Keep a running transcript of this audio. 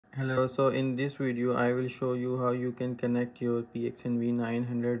Hello, so in this video I will show you how you can connect your PXN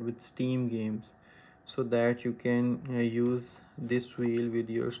V900 with Steam games so that you can use this wheel with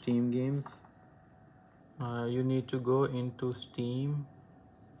your Steam games. You need to go into Steam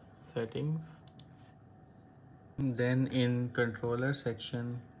settings, then in controller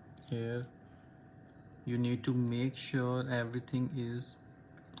section here you need to make sure everything is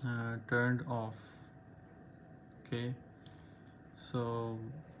turned off. Okay, so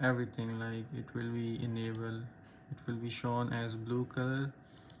everything, like it will be enabled, it will be shown as blue color.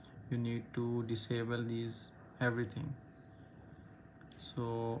 You need to disable these everything.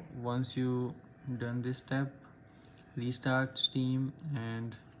 So once you done this step, restart Steam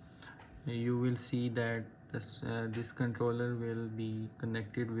and you will see that this controller will be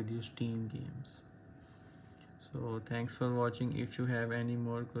connected with your Steam games. So thanks for watching. If you have any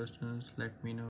more questions, let me know.